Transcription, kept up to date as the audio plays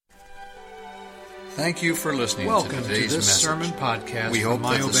Thank you for listening Welcome to today's to this message. sermon podcast. We hope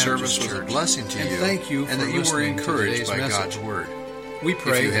that the Baptist service was a Church. blessing to and you, thank you and for that you were listening to encouraged today's by message. God's Word. We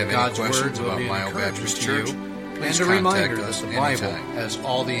pray If you have that God's any questions Word will about be an Mile encouragement Baptist to Church, you, please and a reminder contact that us the Bible anytime. has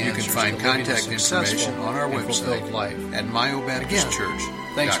all the You answers can find to living a contact information successful on our and fulfilled website life. at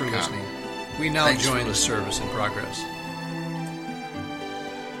myobaptistchurch.com. Thanks for listening. We now Thanks for join the listening. service in progress.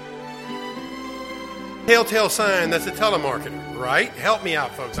 Telltale sign, that's a telemarketer, right? Help me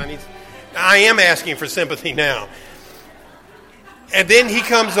out, folks. I am asking for sympathy now. And then he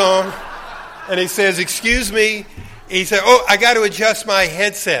comes on and he says, excuse me. He said, oh, I got to adjust my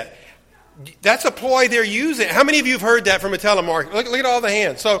headset. That's a ploy they're using. How many of you have heard that from a telemarketer? Look at all the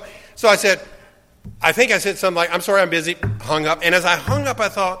hands. So I said, I think I said something like, I'm sorry, I'm busy. Hung up. And as I hung up, I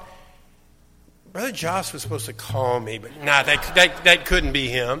thought, Brother Josh was supposed to call me, but that couldn't be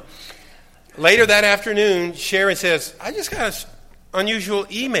him. Later that afternoon, Sharon says, I just got an unusual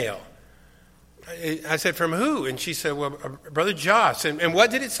email. I said, from who? And she said, well, Brother Josh. And what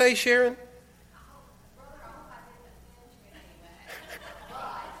did it say, Sharon?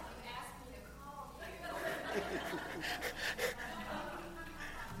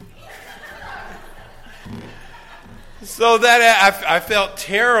 So that I felt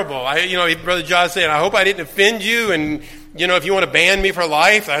terrible. Brother Josh said, I hope I didn't offend you, and if you want to ban me for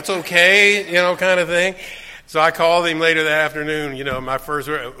life, that's okay, kind of thing. So I called him later that afternoon. My first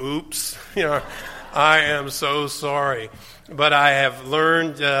word, oops. I am so sorry. But I have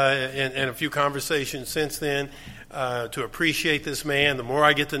learned in a few conversations since then to appreciate this man. The more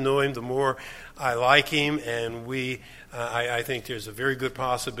I get to know him, the more I like him, and I think there's a very good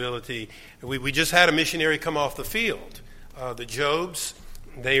possibility. We just had a missionary come off the field. The Jobs,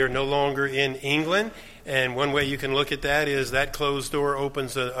 they are no longer in England, and one way you can look at that is that closed door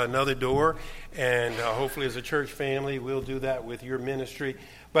opens another door, and hopefully as a church family we'll do that with your ministry.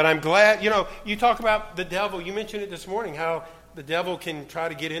 But I'm glad, you talk about the devil. You mentioned it this morning, how the devil can try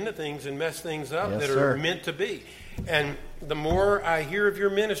to get into things and mess things up that are meant to be. And the more I hear of your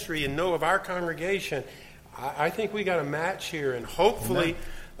ministry and know of our congregation, I think we got a match here. And hopefully,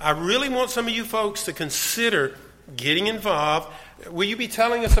 I really want some of you folks to consider getting involved. Will you be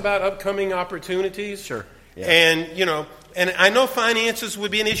telling us about upcoming opportunities? Sure. Yeah. And I know finances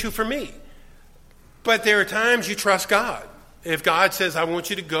would be an issue for me. But there are times you trust God. If God says, I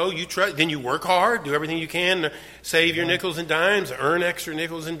want you to go, you trust, then you work hard, do everything you can to save your nickels and dimes, earn extra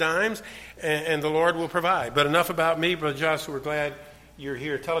nickels and dimes, and the Lord will provide. But enough about me, Brother Josh, we're glad you're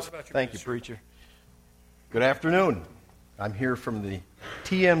here. Tell us about your Thank you, preacher. Good afternoon. I'm here from the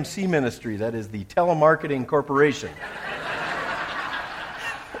TMC ministry, that is the Telemarketing Corporation.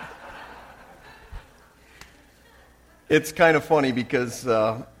 It's kind of funny because,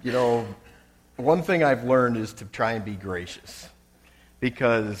 one thing I've learned is to try and be gracious,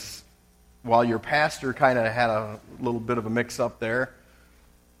 because while your pastor kind of had a little bit of a mix-up there,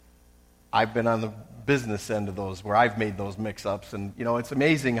 I've been on the business end of those where I've made those mix-ups. And, it's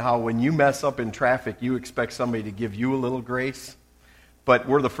amazing how when you mess up in traffic, you expect somebody to give you a little grace, but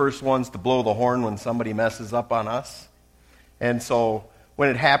we're the first ones to blow the horn when somebody messes up on us. And so when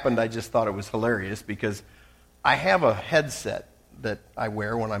it happened, I just thought it was hilarious, because I have a headset that I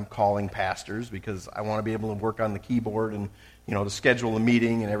wear when I'm calling pastors, because I want to be able to work on the keyboard and, to schedule a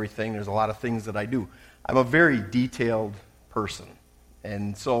meeting and everything. There's a lot of things that I do. I'm a very detailed person,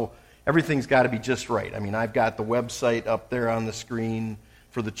 and so everything's got to be just right. I mean, I've got the website up there on the screen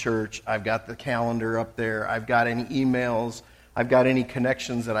for the church. I've got the calendar up there. I've got any emails. I've got any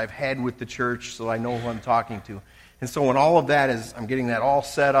connections that I've had with the church, so I know who I'm talking to. And so when all of that is, I'm getting that all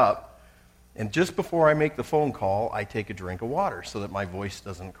set up, and just before I make the phone call, I take a drink of water so that my voice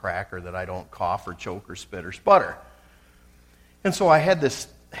doesn't crack, or that I don't cough or choke or spit or sputter. And so I had this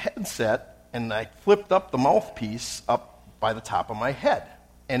headset, and I flipped up the mouthpiece up by the top of my head.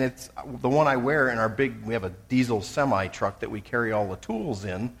 And it's the one I wear in we have a diesel semi-truck that we carry all the tools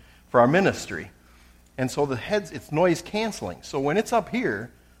in for our ministry. And so it's noise canceling. So when it's up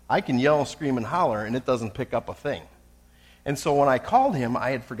here, I can yell, scream, and holler, and it doesn't pick up a thing. And so when I called him, I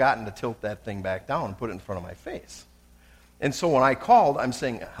had forgotten to tilt that thing back down and put it in front of my face. And so when I called, I'm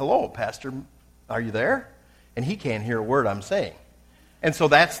saying, hello, Pastor, are you there? And he can't hear a word I'm saying. And so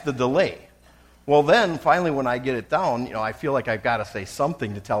that's the delay. Well, then, finally, when I get it down, I feel like I've got to say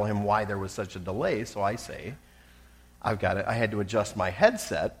something to tell him why there was such a delay. So I say, I had to adjust my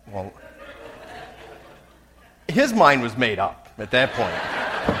headset. Well, his mind was made up at that point.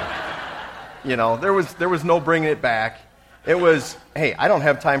 There was no bringing it back. It was, hey, I don't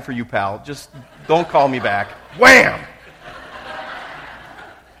have time for you, pal. Just don't call me back. Wham!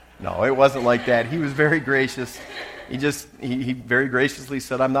 No, it wasn't like that. He was very gracious. He very graciously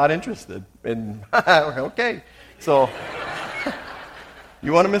said, I'm not interested. And, okay. So,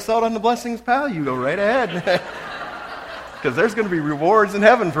 you want to miss out on the blessings, pal? You go right ahead. Because there's going to be rewards in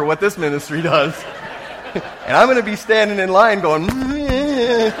heaven for what this ministry does. And I'm going to be standing in line going,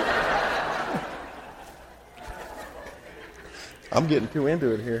 I'm getting too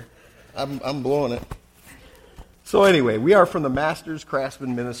into it here. I'm blowing it. So anyway, we are from the Masters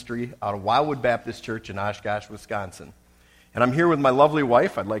Craftsman Ministry out of Wildwood Baptist Church in Oshkosh, Wisconsin. And I'm here with my lovely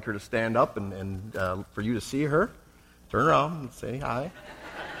wife. I'd like her to stand up and for you to see her. Turn around and say hi.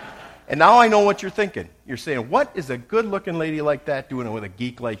 And now I know what you're thinking. You're saying, what is a good-looking lady like that doing it with a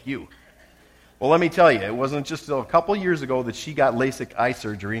geek like you? Well, let me tell you, it wasn't just a couple years ago that she got LASIK eye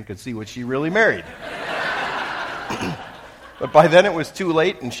surgery and could see what she really married. But by then it was too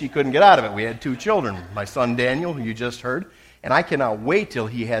late and she couldn't get out of it. We had 2 children, my son Daniel, who you just heard, and I cannot wait till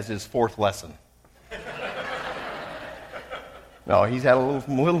he has his 4th lesson. No, he's had a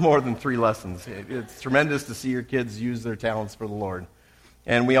little more than 3 lessons. It's tremendous to see your kids use their talents for the Lord.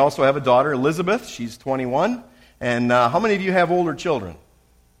 And we also have a daughter, Elizabeth. She's 21. And how many of you have older children?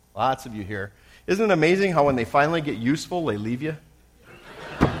 Lots of you here. Isn't it amazing how when they finally get useful, they leave you?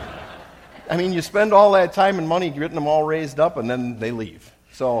 I mean, you spend all that time and money getting them all raised up, and then they leave.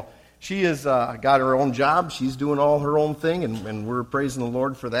 So she has got her own job. She's doing all her own thing, and we're praising the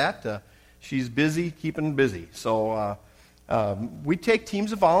Lord for that. She's busy, keeping busy. So we take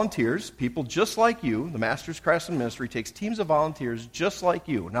teams of volunteers, people just like you. The Masters Craftsman Ministry takes teams of volunteers just like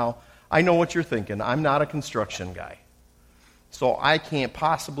you. Now, I know what you're thinking. I'm not a construction guy, so I can't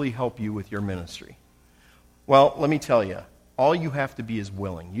possibly help you with your ministry. Well, let me tell you. All you have to be is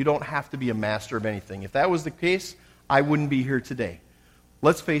willing. You don't have to be a master of anything. If that was the case, I wouldn't be here today.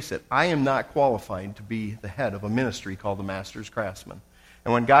 Let's face it, I am not qualified to be the head of a ministry called the Masters Craftsman.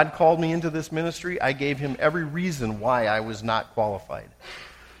 And when God called me into this ministry, I gave him every reason why I was not qualified.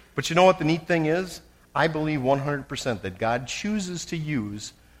 But you know what the neat thing is? I believe 100% that God chooses to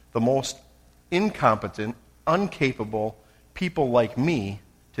use the most incompetent, incapable people like me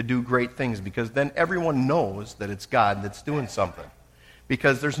to do great things, because then everyone knows that it's God that's doing something.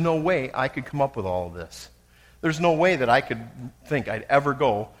 Because there's no way I could come up with all of this. There's no way that I could think I'd ever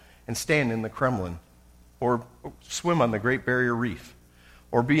go and stand in the Kremlin or swim on the Great Barrier Reef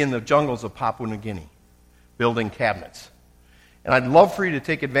or be in the jungles of Papua New Guinea building cabinets. And I'd love for you to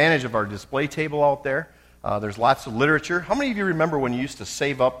take advantage of our display table out there. There's lots of literature. How many of you remember when you used to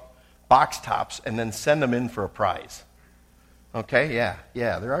save up box tops and then send them in for a prize? Okay,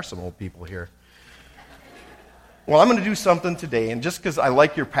 yeah, there are some old people here. Well, I'm going to do something today, and just because I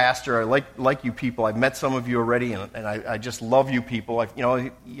like your pastor, I like you people, I've met some of you already, and I just love you people.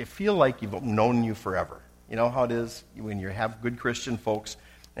 You feel like you've known you forever. You know how it is when you have good Christian folks,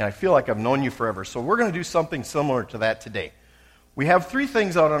 and I feel like I've known you forever. So we're going to do something similar to that today. We have 3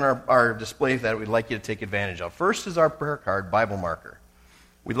 things out on our display that we'd like you to take advantage of. First is our prayer card, Bible marker.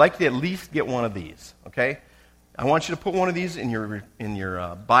 We'd like you to at least get one of these, okay? I want you to put one of these in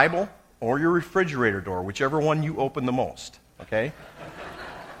your Bible or your refrigerator door, whichever one you open the most, okay?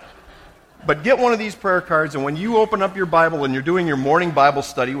 But get one of these prayer cards, and when you open up your Bible and you're doing your morning Bible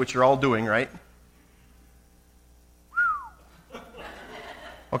study, which you're all doing, right?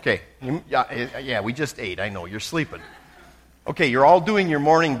 Okay, yeah, we just ate, I know, you're sleeping. Okay, you're all doing your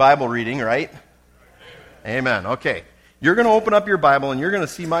morning Bible reading, right? Amen, okay. You're going to open up your Bible, and you're going to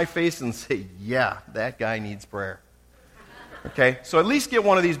see my face and say, yeah, that guy needs prayer. Okay? So at least get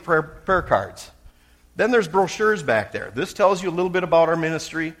one of these prayer cards. Then there's brochures back there. This tells you a little bit about our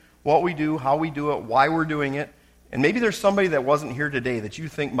ministry, what we do, how we do it, why we're doing it. And maybe there's somebody that wasn't here today that you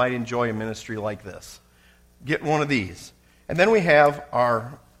think might enjoy a ministry like this. Get one of these. And then we have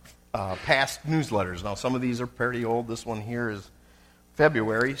our past newsletters. Now, some of these are pretty old. This one here is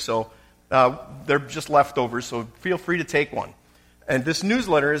February, so they're just leftovers, so feel free to take one. And this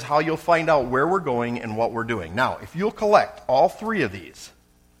newsletter is how you'll find out where we're going and what we're doing. Now, if you'll collect all 3 of these,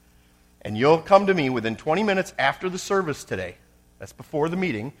 and you'll come to me within 20 minutes after the service today, that's before the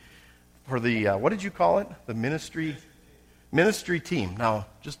meeting, for the, what did you call it? The ministry team. Now,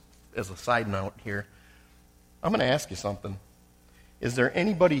 just as a side note here, I'm going to ask you something. Is there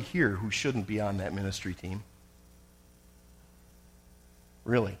anybody here who shouldn't be on that ministry team?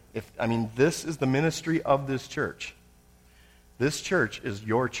 Really. This is the ministry of this church. This church is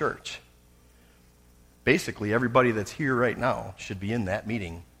your church. Basically, everybody that's here right now should be in that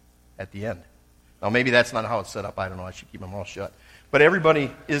meeting at the end. Now, maybe that's not how it's set up. I don't know. I should keep my mouth shut. But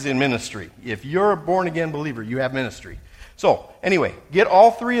everybody is in ministry. If you're a born-again believer, you have ministry. So, anyway, get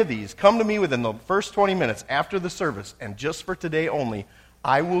all 3 of these. Come to me within the first 20 minutes after the service, and just for today only,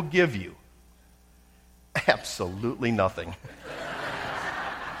 I will give you Absolutely nothing.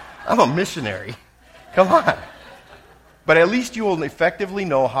 I'm a missionary. Come on. But at least you will effectively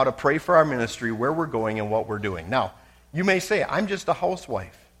know how to pray for our ministry, where we're going, and what we're doing. Now, you may say, I'm just a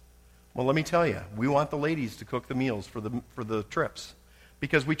housewife. Well, let me tell you, we want the ladies to cook the meals for the trips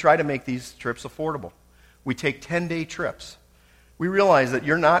because we try to make these trips affordable. We take 10-day trips. We realize that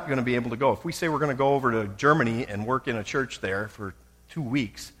you're not going to be able to go. If we say we're going to go over to Germany and work in a church there for 2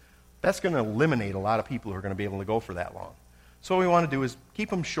 weeks, that's going to eliminate a lot of people who are going to be able to go for that long. So what we want to do is keep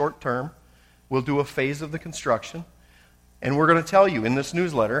them short term. We'll do a phase of the construction. And we're going to tell you in this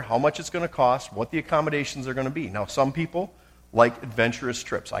newsletter how much it's going to cost, what the accommodations are going to be. Now, some people like adventurous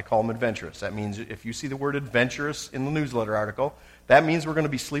trips. I call them adventurous. That means if you see the word adventurous in the newsletter article, that means we're going to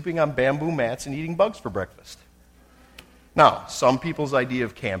be sleeping on bamboo mats and eating bugs for breakfast. Now, some people's idea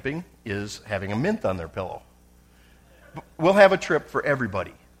of camping is having a mint on their pillow. We'll have a trip for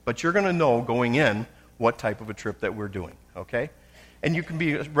everybody, but you're going to know going in what type of a trip that we're doing, okay? And you can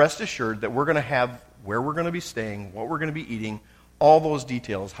be rest assured that we're going to have where we're going to be staying, what we're going to be eating, all those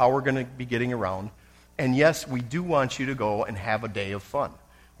details, how we're going to be getting around. And yes, we do want you to go and have a day of fun.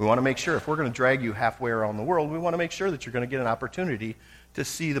 We want to make sure if we're going to drag you halfway around the world, we want to make sure that you're going to get an opportunity to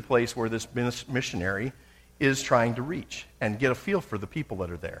see the place where this missionary is trying to reach and get a feel for the people that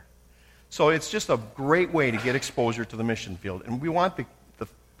are there. So it's just a great way to get exposure to the mission field. And we want the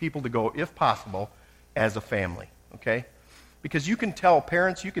people to go, if possible, as a family, okay? Because you can tell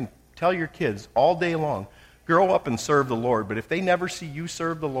parents, you can tell your kids all day long, grow up and serve the Lord, but if they never see you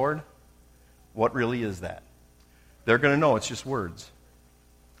serve the Lord, what really is that? They're going to know it's just words.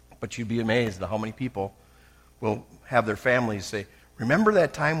 But you'd be amazed at how many people will have their families say, remember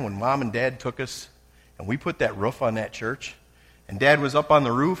that time when Mom and Dad took us and we put that roof on that church? And Dad was up on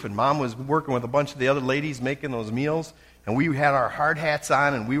the roof and Mom was working with a bunch of the other ladies making those meals, and we had our hard hats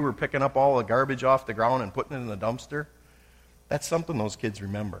on and we were picking up all the garbage off the ground and putting it in the dumpster. That's something those kids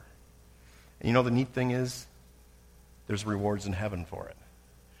remember. And you know the neat thing is, there's rewards in heaven for it.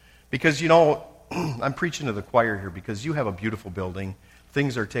 Because, you know, I'm preaching to the choir here because you have a beautiful building.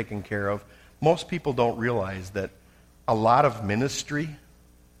 Things are taken care of. Most people don't realize that a lot of ministry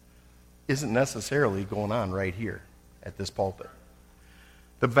isn't necessarily going on right here at this pulpit.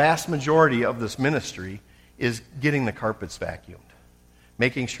 The vast majority of this ministry is getting the carpets vacuumed,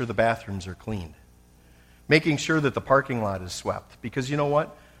 making sure the bathrooms are cleaned, making sure that the parking lot is swept. Because you know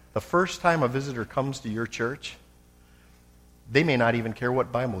what? The first time a visitor comes to your church, they may not even care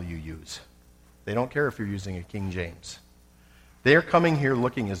what Bible you use. They don't care if you're using a King James. They're coming here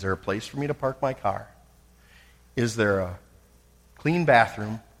looking, is there a place for me to park my car? Is there a clean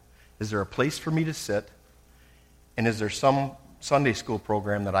bathroom? Is there a place for me to sit? And is there some Sunday school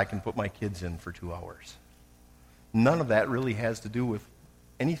program that I can put my kids in for 2 hours? None of that really has to do with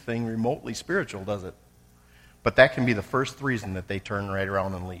anything remotely spiritual, does it? But that can be the first reason that they turn right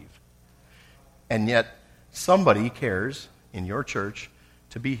around and leave. And yet, somebody cares in your church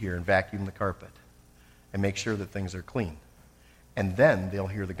to be here and vacuum the carpet and make sure that things are clean. And then they'll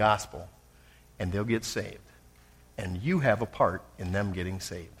hear the gospel and they'll get saved. And you have a part in them getting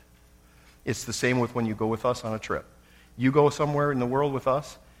saved. It's the same with when you go with us on a trip. You go somewhere in the world with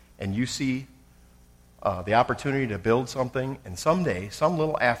us and you see the opportunity to build something, and someday some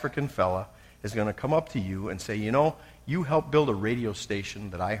little African fella is going to come up to you and say, you know, you helped build a radio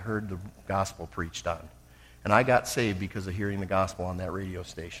station that I heard the gospel preached on. And I got saved because of hearing the gospel on that radio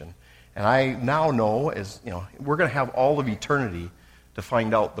station. And I now know, as you know, we're going to have all of eternity to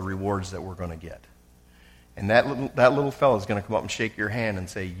find out the rewards that we're going to get. And that little fellow is going to come up and shake your hand and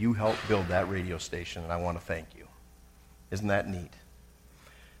say, you helped build that radio station, and I want to thank you. Isn't that neat?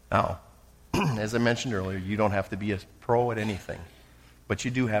 Now, as I mentioned earlier, you don't have to be a pro at anything, but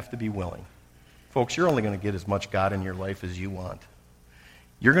you do have to be willing. Folks, you're only going to get as much God in your life as you want.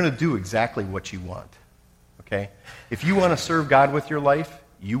 You're going to do exactly what you want. Okay? If you want to serve God with your life,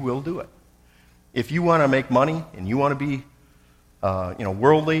 you will do it. If you want to make money and you want to be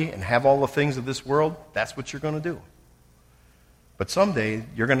worldly and have all the things of this world, that's what you're going to do. But someday,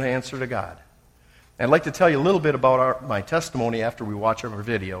 you're going to answer to God. And I'd like to tell you a little bit about my testimony after we watch our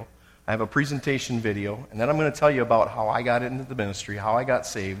video. I have a presentation video, and then I'm going to tell you about how I got into the ministry, how I got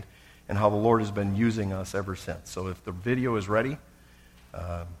saved, and how the Lord has been using us ever since. So if the video is ready,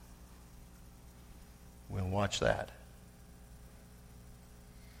 we'll watch that.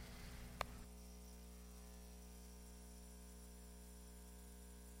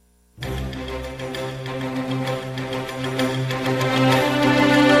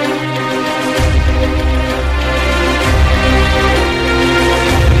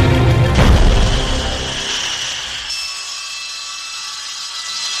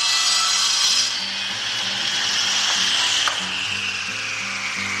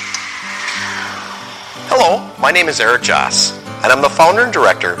 Hello, my name is Eric Joss, and I'm the founder and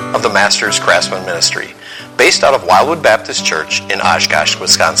director of the Masters Craftsman Ministry, based out of Wildwood Baptist Church in Oshkosh,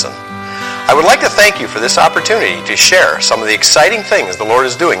 Wisconsin. I would like to thank you for this opportunity to share some of the exciting things the Lord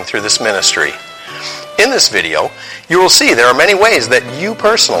is doing through this ministry. In this video, you will see there are many ways that you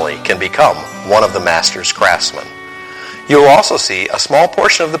personally can become one of the Masters Craftsmen. You will also see a small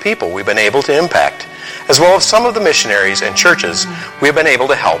portion of the people we've been able to impact, as well as some of the missionaries and churches we have been able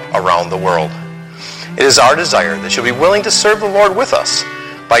to help around the world. It is our desire that you'll be willing to serve the Lord with us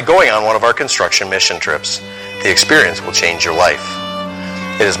by going on one of our construction mission trips. The experience will change your life.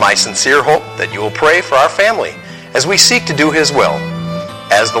 It is my sincere hope that you will pray for our family as we seek to do His will.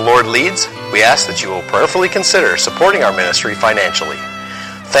 As the Lord leads, we ask that you will prayerfully consider supporting our ministry financially.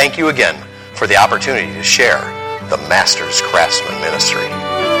 Thank you again for the opportunity to share the Masters Craftsman Ministry.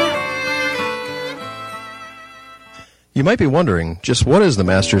 You might be wondering, just what is the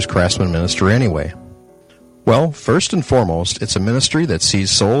Masters Craftsman Ministry anyway? Well, first and foremost, it's a ministry that sees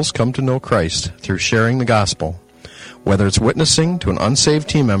souls come to know Christ through sharing the gospel. Whether it's witnessing to an unsaved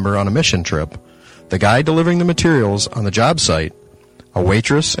team member on a mission trip, the guy delivering the materials on the job site, a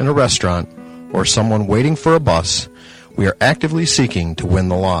waitress in a restaurant, or someone waiting for a bus, we are actively seeking to win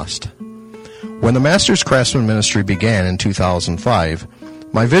the lost. When the Masters Craftsman Ministry began in 2005,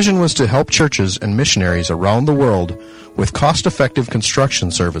 my vision was to help churches and missionaries around the world with cost-effective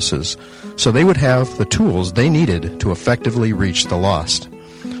construction services so they would have the tools they needed to effectively reach the lost.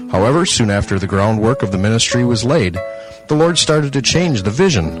 However, soon after the groundwork of the ministry was laid, the Lord started to change the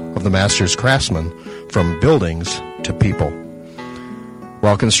vision of the Masters Craftsman from buildings to people.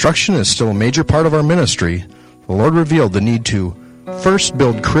 While construction is still a major part of our ministry, the Lord revealed the need to first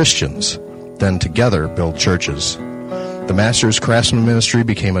build Christians, then together build churches. The Masters Craftsman Ministry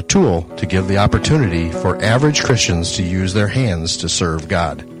became a tool to give the opportunity for average Christians to use their hands to serve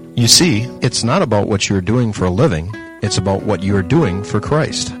God. You see, it's not about what you are doing for a living, it's about what you are doing for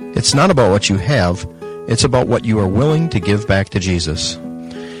Christ. It's not about what you have, it's about what you are willing to give back to Jesus.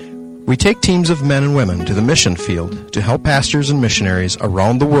 We take teams of men and women to the mission field to help pastors and missionaries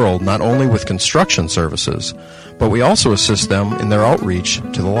around the world not only with construction services, but we also assist them in their outreach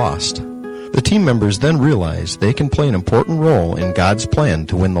to the lost. The team members then realize they can play an important role in God's plan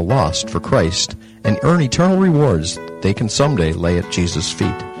to win the lost for Christ and earn eternal rewards they can someday lay at Jesus'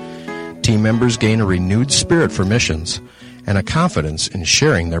 feet. Team members gain a renewed spirit for missions and a confidence in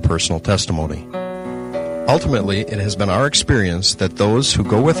sharing their personal testimony. Ultimately, it has been our experience that those who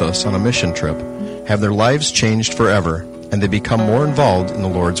go with us on a mission trip have their lives changed forever and they become more involved in the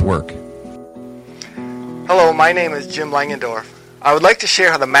Lord's work. Hello, my name is Jim Langendorf. I would like to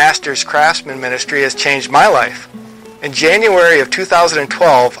share how the Masters Craftsman Ministry has changed my life. In January of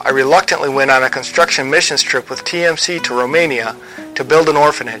 2012, I reluctantly went on a construction missions trip with TMC to Romania to build an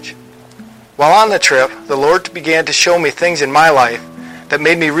orphanage. While on the trip, the Lord began to show me things in my life that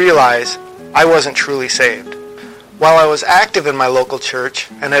made me realize I wasn't truly saved. While I was active in my local church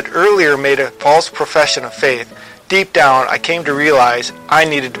and had earlier made a false profession of faith, deep down I came to realize I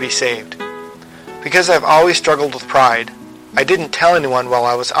needed to be saved. Because I've always struggled with pride, I didn't tell anyone while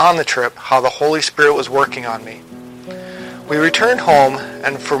I was on the trip how the Holy Spirit was working on me. We returned home,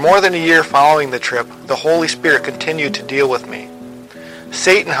 and for more than a year following the trip, the Holy Spirit continued to deal with me.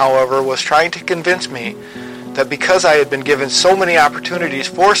 Satan, however, was trying to convince me that because I had been given so many opportunities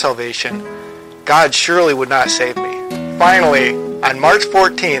for salvation, God surely would not save me. Finally, on March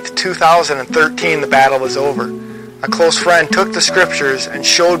 14th, 2013, the battle was over. A close friend took the scriptures and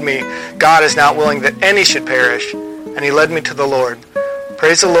showed me God is not willing that any should perish, and he led me to the Lord.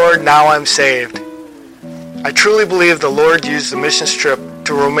 Praise the Lord, now I'm saved. I truly believe the Lord used the missions trip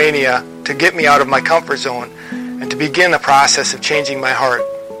to Romania to get me out of my comfort zone and to begin the process of changing my heart.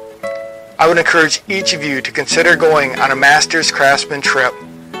 I would encourage each of you to consider going on a Masters Craftsman trip.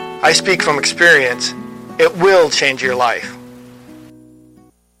 I speak from experience. It will change your life.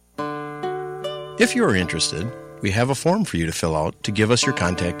 If you are interested, we have a form for you to fill out to give us your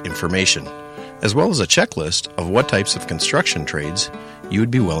contact information, as well as a checklist of what types of construction trades you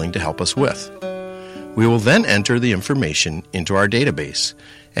would be willing to help us with. We will then enter the information into our database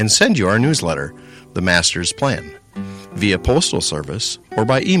and send you our newsletter, The Master's Plan, via postal service or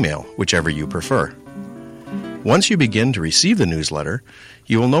by email, whichever you prefer. Once you begin to receive the newsletter,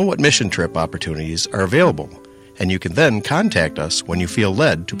 you will know what mission trip opportunities are available, and you can then contact us when you feel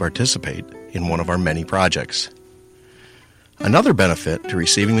led to participate in one of our many projects. Another benefit to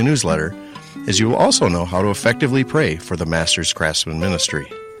receiving the newsletter is you will also know how to effectively pray for the Masters Craftsman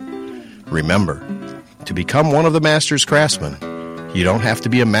Ministry. Remember, to become one of the Masters Craftsmen, you don't have to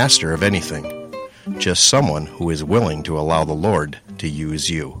be a master of anything, just someone who is willing to allow the Lord to use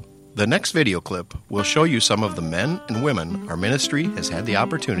you. The next video clip will show you some of the men and women our ministry has had the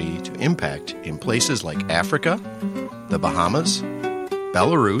opportunity to impact in places like Africa, the Bahamas,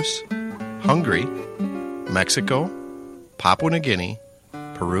 Belarus, Hungary, Mexico, Papua New Guinea,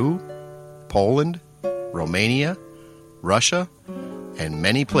 Peru, Poland, Romania, Russia, and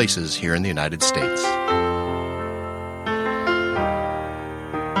many places here in the United States.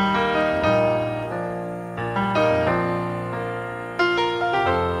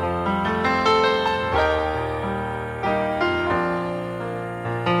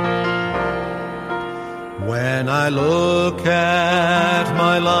 When I look at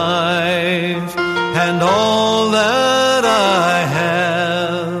my life and all that I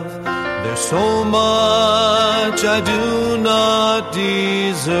have, there's so much I do not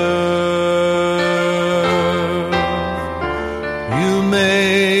deserve. You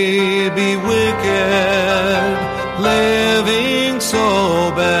may be wicked, living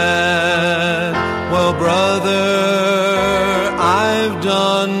so bad. Well, brother, I've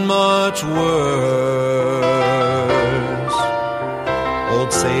done much worse.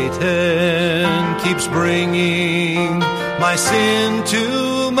 Old Satan keeps bringing my sin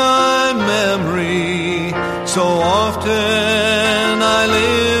to my memory. So often I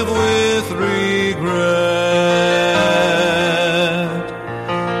live with regret.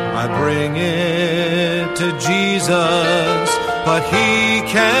 I bring it to Jesus, but he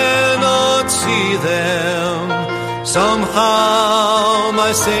cannot see them. Somehow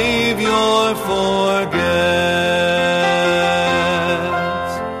my Savior forgets.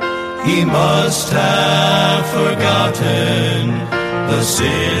 He must have forgotten the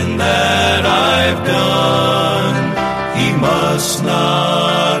sin that I've done. He must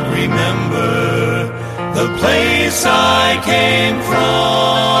not remember the place I came from.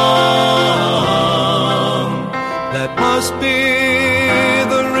 That must be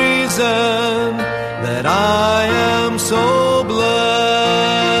the reason that I am so blessed.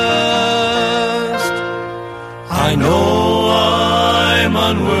 I know I'm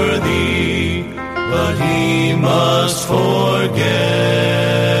unworthy, but he must forget.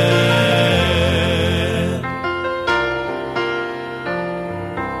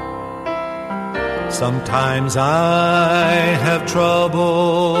 Sometimes I have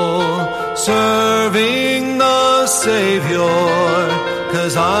trouble serving the Savior,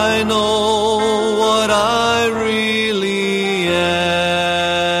 'cause I know what I really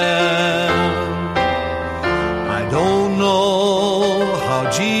am. I don't know how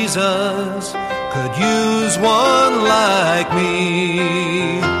Jesus could use one like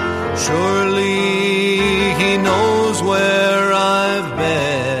me. Surely he knows where I've been.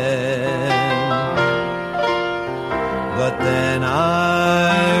 But then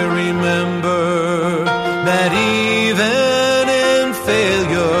I remember that even in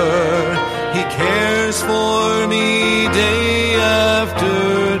failure, he cares for me day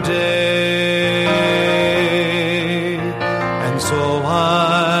after day. And so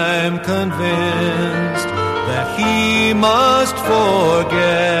I'm convinced that he must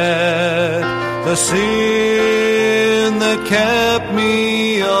forget the sin that kept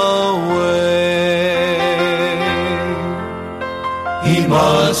me away. He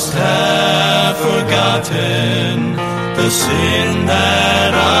must have forgotten the sin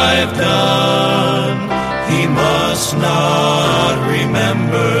that I've done. He must not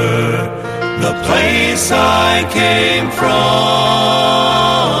remember the place I came from.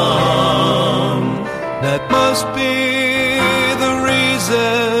 That must be the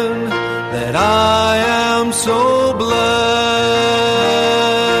reason that I am so blessed.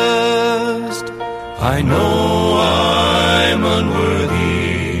 I know I'm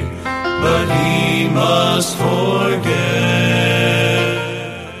unworthy, but he must forget.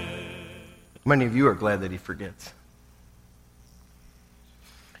 How many of you are glad that he forgets?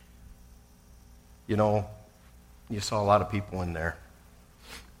 You know, you saw a lot of people in there.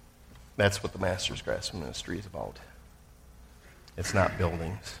 That's what the Master's Craftsman Ministry is about. It's not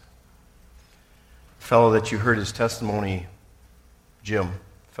buildings. The fellow that you heard his testimony, Jim,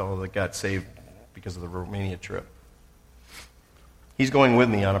 the fellow that got saved because of the Romania trip, he's going with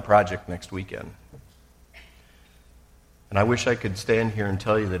me on a project next weekend. And I wish I could stand here and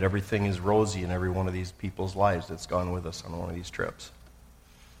tell you that everything is rosy in every one of these people's lives that's gone with us on one of these trips.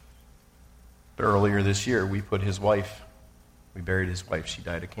 But earlier this year, we buried his wife. She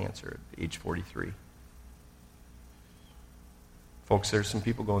died of cancer at age 43. Folks, there's some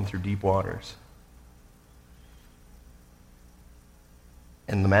people going through deep waters.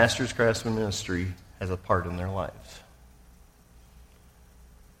 And the Master's Craftsman Ministry has a part in their lives.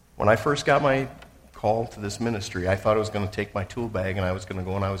 When I first got my call to this ministry, I thought I was going to take my tool bag and I was going to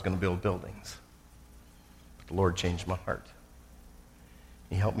go and I was going to build buildings. But the Lord changed my heart.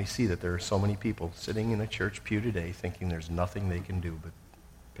 He helped me see that there are so many people sitting in a church pew today thinking there's nothing they can do but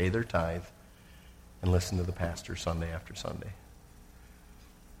pay their tithe and listen to the pastor Sunday after Sunday.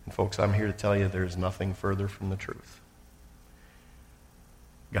 And folks, I'm here to tell you there's nothing further from the truth.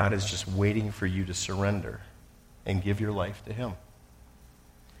 God is just waiting for you to surrender and give your life to Him.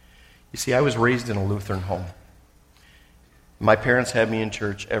 You see, I was raised in a Lutheran home. My parents had me in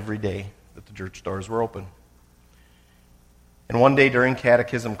church every day that the church doors were open. And one day during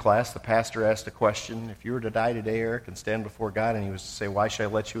catechism class, the pastor asked a question. If you were to die today, Eric, and stand before God, and he was to say, why should I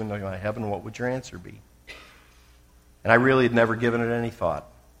let you into my heaven? What would your answer be? And I really had never given it any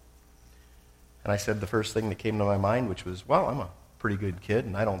thought. And I said the first thing that came to my mind, which was, well, I'm a pretty good kid,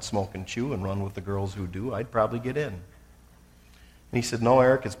 and I don't smoke and chew and run with the girls who do. I'd probably get in. And he said, no,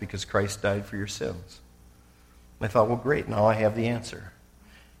 Eric, it's because Christ died for your sins. And I thought, well, great, now I have the answer.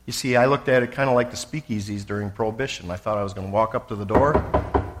 You see, I looked at it kind of like the speakeasies during Prohibition. I thought I was going to walk up to the door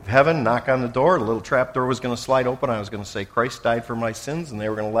of heaven, knock on the door, the little trap door was going to slide open, I was going to say, Christ died for my sins, and they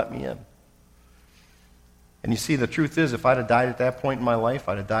were going to let me in. And you see, the truth is, if I'd have died at that point in my life,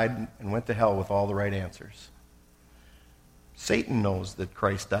 I'd have died and went to hell with all the right answers. Satan knows that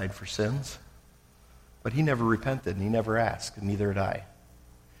Christ died for sins, but he never repented, and he never asked, and neither did I.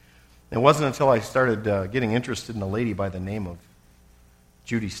 It wasn't until I started getting interested in a lady by the name of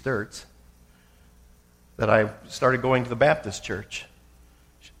Judy Sturts that I started going to the Baptist church.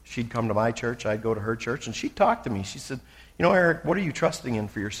 She'd come to my church, I'd go to her church, and she'd talk to me. She said, you know, Eric, what are you trusting in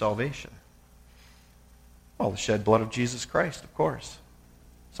for your salvation? Well, the shed blood of Jesus Christ, of course.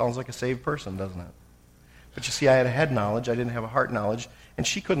 Sounds like a saved person, doesn't it? But you see, I had a head knowledge, I didn't have a heart knowledge, and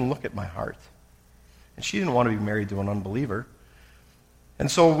she couldn't look at my heart. And she didn't want to be married to an unbeliever. And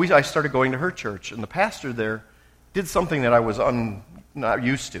so I started going to her church, and the pastor there did something that I was not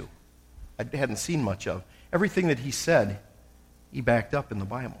used to. I hadn't seen much of. Everything that he said, he backed up in the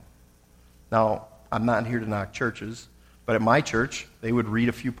Bible. Now, I'm not here to knock churches, but at my church, they would read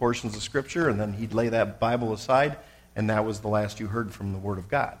a few portions of Scripture, and then he'd lay that Bible aside, and that was the last you heard from the Word of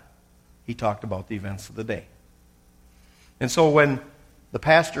God. He talked about the events of the day. And so when the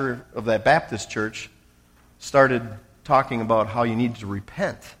pastor of that Baptist church started talking about how you needed to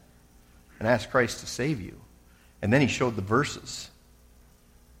repent and ask Christ to save you, and then he showed the verses,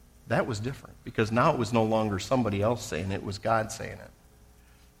 that was different, because now it was no longer somebody else saying it, it was God saying it.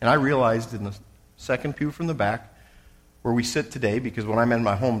 And I realized in the second pew from the back, where we sit today, because when I'm in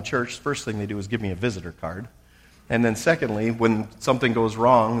my home church, the first thing they do is give me a visitor card. And then secondly, when something goes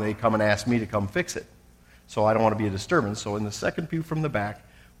wrong, they come and ask me to come fix it. So I don't want to be a disturbance. So in the second pew from the back,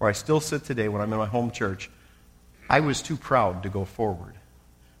 where I still sit today when I'm in my home church, I was too proud to go forward,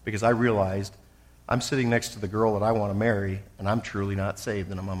 because I realized I'm sitting next to the girl that I want to marry, and I'm truly not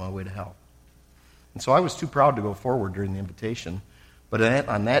saved, and I'm on my way to hell. And so I was too proud to go forward during the invitation. But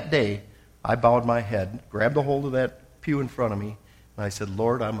on that day, I bowed my head, grabbed a hold of that pew in front of me, and I said,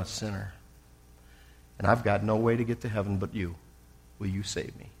 Lord, I'm a sinner. And I've got no way to get to heaven but you. Will you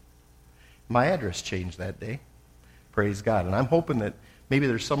save me? My address changed that day. Praise God. And I'm hoping that maybe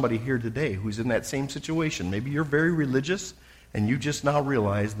there's somebody here today who's in that same situation. Maybe you're very religious, and you just now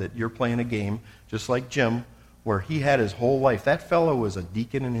realize that you're playing a game, just like Jim, where he had his whole life. That fellow was a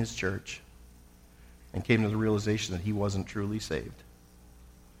deacon in his church and came to the realization that he wasn't truly saved.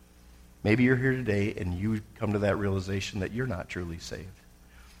 Maybe you're here today and you come to that realization that you're not truly saved.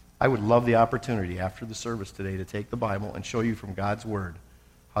 I would love the opportunity after the service today to take the Bible and show you from God's Word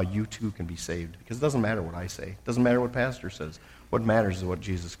how you too can be saved. Because it doesn't matter what I say. It doesn't matter what pastor says. What matters is what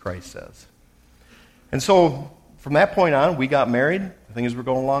Jesus Christ says. And so from that point on, we got married. Things were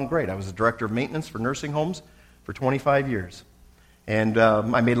going along great. I was the director of maintenance for nursing homes for 25 years. And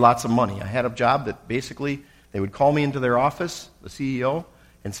I made lots of money. I had a job that basically they would call me into their office, the CEO,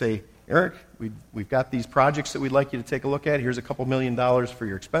 and say, Eric, we've got these projects that we'd like you to take a look at. Here's a couple $1 million for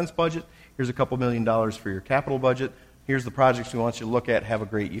your expense budget. Here's a couple $1 million for your capital budget. Here's the projects we want you to look at. Have a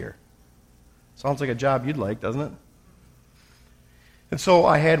great year. Sounds like a job you'd like, doesn't it? And so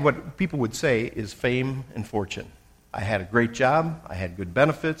I had what people would say is fame and fortune. I had a great job, I had good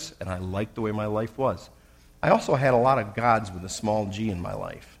benefits, and I liked the way my life was. I also had a lot of gods with a small g in my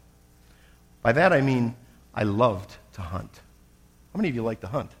life. By that I mean I loved to hunt. How many of you like to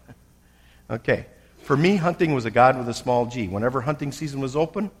hunt? Okay. For me, hunting was a god with a small g. Whenever hunting season was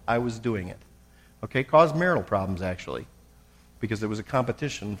open, I was doing it. Okay? Caused marital problems, actually, because there was a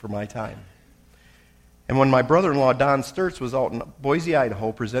competition for my time. And when my brother-in-law, Don Sturts, was out in Boise,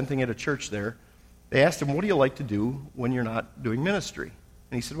 Idaho, presenting at a church there, they asked him, what do you like to do when you're not doing ministry?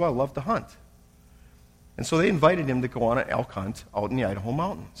 And he said, well, I love to hunt. And so they invited him to go on an elk hunt out in the Idaho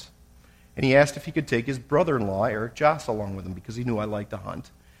mountains. And he asked if he could take his brother-in-law, Eric Joss, along with him because he knew I liked to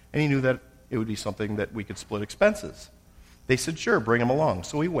hunt. And he knew that it would be something that we could split expenses. They said, sure, bring him along.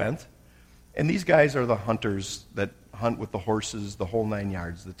 So he went. And these guys are the hunters that hunt with the horses, the whole 9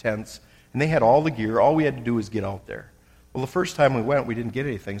 yards, the tents. And they had all the gear. All we had to do was get out there. Well, the first time we went, we didn't get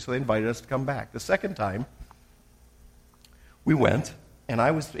anything, so they invited us to come back. The second time, we went, and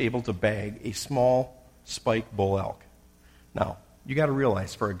I was able to bag a small spike bull elk. Now, you got to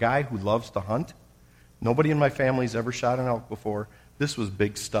realize, for a guy who loves to hunt, nobody in my family's ever shot an elk before. This was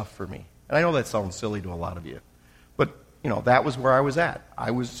big stuff for me. And I know that sounds silly to a lot of you. But, that was where I was at.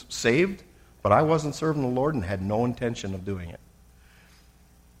 I was saved, but I wasn't serving the Lord and had no intention of doing it.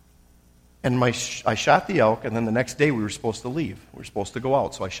 And I shot the elk, and then the next day we were supposed to leave. We were supposed to go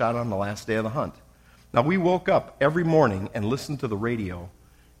out, so I shot on the last day of the hunt. Now, we woke up every morning and listened to the radio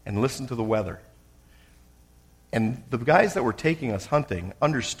and listened to the weather. And the guys that were taking us hunting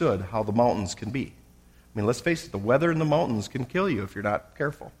understood how the mountains can be. I mean, let's face it, the weather in the mountains can kill you if you're not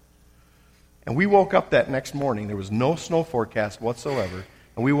careful. And we woke up that next morning. There was no snow forecast whatsoever.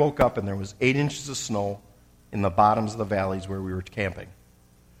 And we woke up, and there was 8 inches of snow in the bottoms of the valleys where we were camping.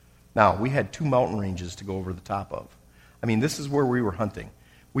 Now, we had 2 mountain ranges to go over the top of. I mean, this is where we were hunting.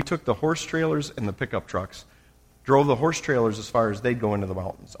 We took the horse trailers and the pickup trucks, drove the horse trailers as far as they'd go into the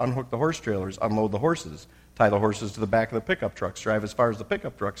mountains, unhooked the horse trailers, unload the horses, tie the horses to the back of the pickup trucks, drive as far as the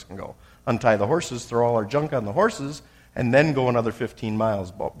pickup trucks can go, untie the horses, throw all our junk on the horses, and then go another 15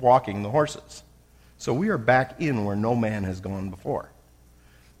 miles walking the horses. So we are back in where no man has gone before.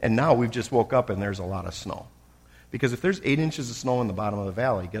 And now we've just woke up and there's a lot of snow. Because if there's 8 inches of snow in the bottom of the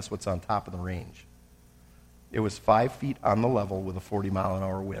valley, guess what's on top of the range? It was 5 feet on the level with a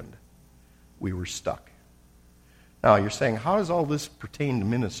 40-mile-an-hour wind. We were stuck. Now, you're saying, how does all this pertain to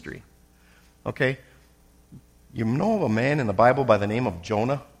ministry? Okay, you know of a man in the Bible by the name of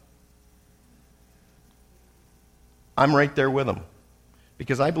Jonah? I'm right there with him.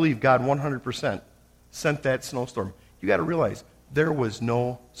 Because I believe God 100% sent that snowstorm. You got to realize, there was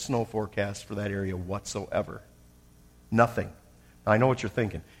no snow forecast for that area whatsoever. Nothing. Now, I know what you're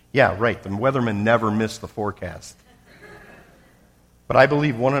thinking. Yeah, right, the weathermen never miss the forecast. But I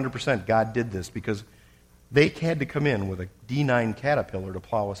believe 100% God did this because they had to come in with a D9 Caterpillar to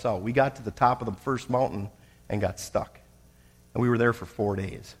plow us out. We got to the top of the first mountain and got stuck. And we were there for 4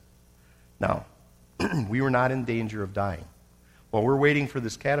 days. Now, we were not in danger of dying. While we're waiting for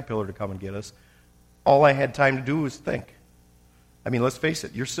this Caterpillar to come and get us, all I had time to do was think. I mean, let's face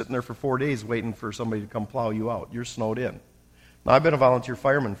it, you're sitting there for 4 days waiting for somebody to come plow you out. You're snowed in. Now, I've been a volunteer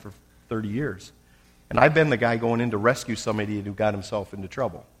fireman for 30 years, and I've been the guy going in to rescue somebody who got himself into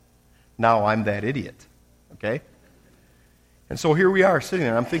trouble. Now I'm that idiot, okay? And so here we are sitting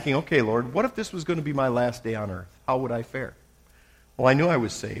there, and I'm thinking, okay, Lord, what if this was going to be my last day on earth? How would I fare? Well, I knew I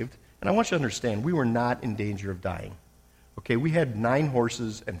was saved, and I want you to understand, we were not in danger of dying. Okay, we had 9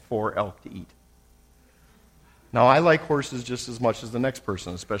 horses and 4 elk to eat. Now, I like horses just as much as the next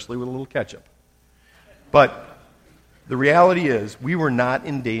person, especially with a little ketchup. But the reality is, we were not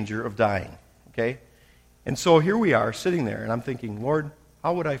in danger of dying, okay? And so here we are, sitting there, and I'm thinking, Lord,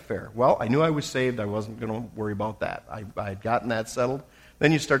 how would I fare? Well, I knew I was saved. I wasn't going to worry about that. I had gotten that settled.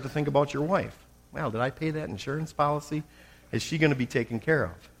 Then you start to think about your wife. Well, did I pay that insurance policy? Is she going to be taken care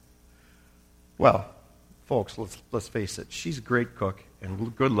of? Well, folks, let's face it. She's a great cook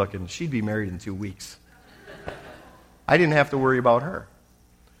and good looking. She'd be married in 2 weeks. I didn't have to worry about her.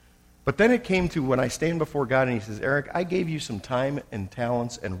 But then it came to when I stand before God and he says, Eric, I gave you some time and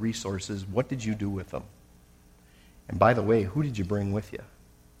talents and resources. What did you do with them? And by the way, who did you bring with you?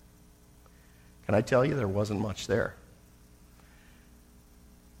 Can I tell you, there wasn't much there.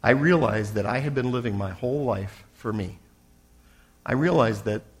 I realized that I had been living my whole life for me. I realized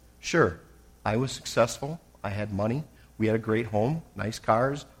that, sure, I was successful. I had money. We had a great home, nice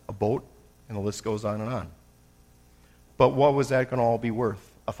cars, a boat, and the list goes on and on. But what was that going to all be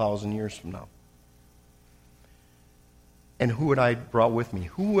worth 1,000 years from now? And who had I brought with me?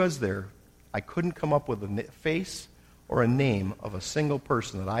 Who was there? I couldn't come up with a face or a name of a single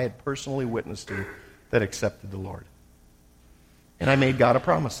person that I had personally witnessed to that accepted the Lord. And I made God a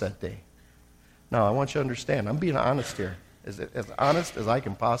promise that day. Now, I want you to understand, I'm being honest here, as honest as I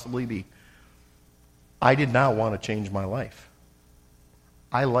can possibly be. I did not want to change my life.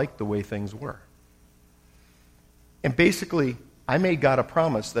 I liked the way things were. And basically, I made God a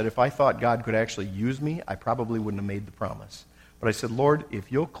promise that if I thought God could actually use me, I probably wouldn't have made the promise. But I said, Lord,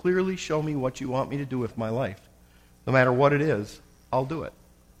 if you'll clearly show me what you want me to do with my life, no matter what it is, I'll do it.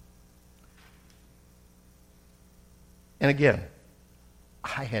 And again,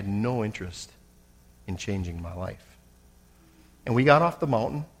 I had no interest in changing my life. And we got off the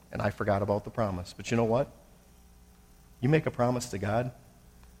mountain, and I forgot about the promise. But you know what? You make a promise to God,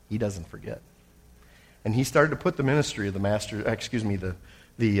 He doesn't forget. And He started to put the ministry of the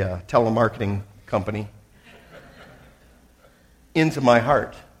telemarketing company into my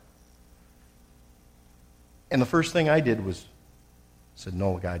heart. And the first thing I did was said,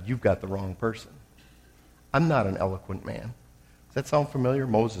 no, God, you've got the wrong person. I'm not an eloquent man. Does that sound familiar?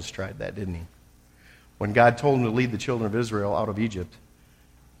 Moses tried that, didn't he? When God told him to lead the children of Israel out of Egypt,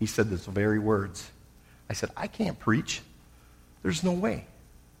 he said these very words. I said, I can't preach. There's no way.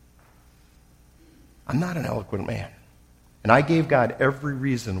 I'm not an eloquent man. And I gave God every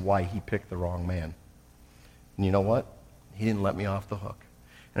reason why He picked the wrong man. And you know what? He didn't let me off the hook.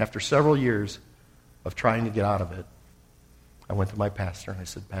 And after several years of trying to get out of it, I went to my pastor and I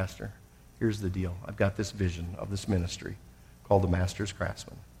said, Pastor, here's the deal. I've got this vision of this ministry called the Master's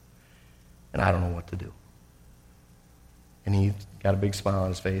Craftsman. And I don't know what to do. And he got a big smile on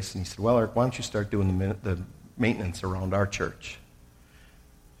his face and he said, well, Eric, why don't you start doing the maintenance around our church?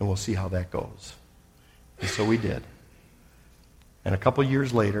 And we'll see how that goes. And so we did. And a couple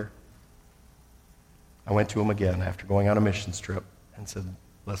years later, I went to him again after going on a missions trip and said,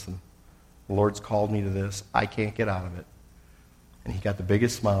 listen, the Lord's called me to this. I can't get out of it. And he got the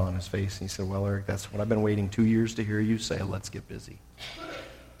biggest smile on his face. And he said, well, Eric, that's what I've been waiting 2 years to hear you say. Let's get busy.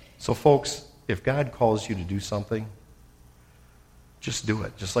 So, folks, if God calls you to do something, just do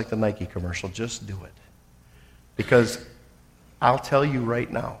it. Just like the Nike commercial, just do it. Because I'll tell you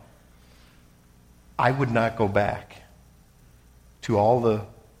right now, I would not go back to all the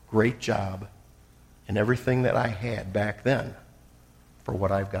great job and everything that I had back then for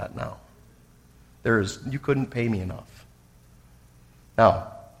what I've got now. You couldn't pay me enough.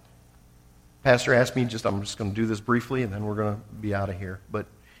 Now, Pastor asked me, I'm just going to do this briefly and then we're going to be out of here. But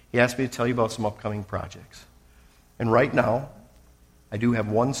he asked me to tell you about some upcoming projects. And right now, I do have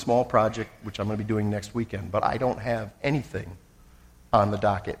one small project which I'm going to be doing next weekend, but I don't have anything on the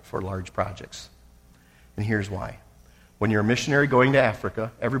docket for large projects. And here's why. When you're a missionary going to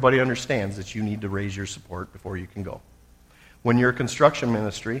Africa, everybody understands that you need to raise your support before you can go. When you're a construction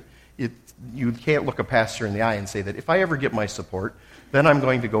ministry, you can't look a pastor in the eye and say that if I ever get my support, then I'm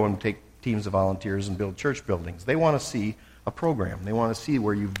going to go and take teams of volunteers and build church buildings. They want to see a program. They want to see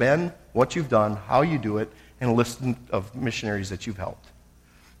where you've been, what you've done, how you do it, and a list of missionaries that you've helped.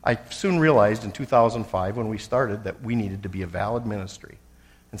 I soon realized in 2005 when we started that we needed to be a valid ministry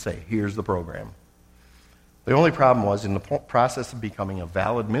and say, here's the program. The only problem was in the process of becoming a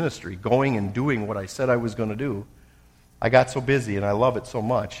valid ministry, going and doing what I said I was going to do, I got so busy and I love it so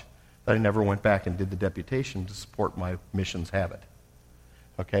much that I never went back and did the deputation to support my missions habit.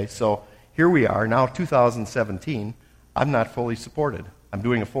 Okay, so here we are, now 2017, I'm not fully supported. I'm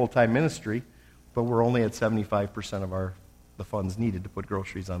doing a full-time ministry, but we're only at 75% of the funds needed to put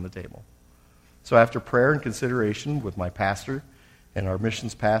groceries on the table. So after prayer and consideration with my pastor and our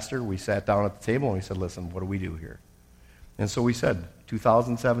missions pastor, we sat down at the table and we said, listen, what do we do here? And so we said,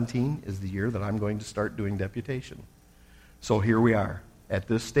 2017 is the year that I'm going to start doing deputation. So here we are at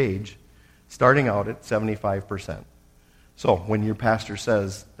this stage, starting out at 75%. So when your pastor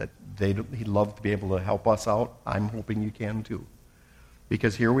says that he'd love to be able to help us out, I'm hoping you can too.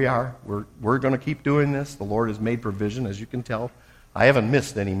 Because here we are. We're going to keep doing this. The Lord has made provision, as you can tell. I haven't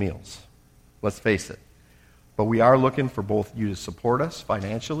missed any meals. Let's face it. But we are looking for both you to support us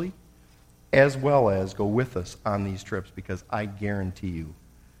financially as well as go with us on these trips because I guarantee you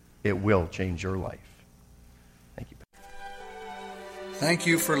it will change your life. Thank you. Thank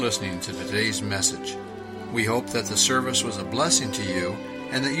you for listening to today's message. We hope that the service was a blessing to you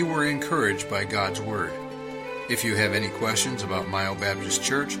and that you were encouraged by God's Word. If you have any questions about Myo Baptist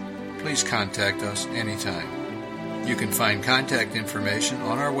Church, please contact us anytime. You can find contact information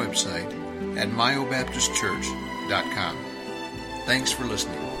on our website at myobaptistchurch.com. Thanks for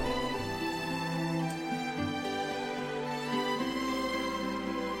listening.